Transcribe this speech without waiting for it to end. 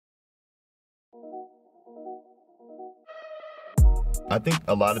I think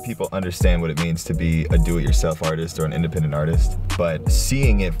a lot of people understand what it means to be a do-it-yourself artist or an independent artist, but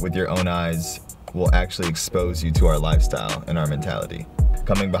seeing it with your own eyes will actually expose you to our lifestyle and our mentality.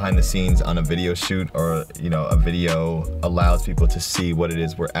 Coming behind the scenes on a video shoot or, a video allows people to see what it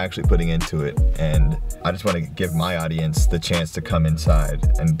is we're actually putting into it. And I just want to give my audience the chance to come inside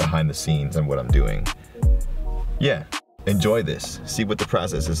and behind the scenes and what I'm doing. Yeah, enjoy this, see what the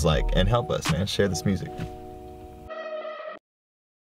process is like, and help us, man, share this music.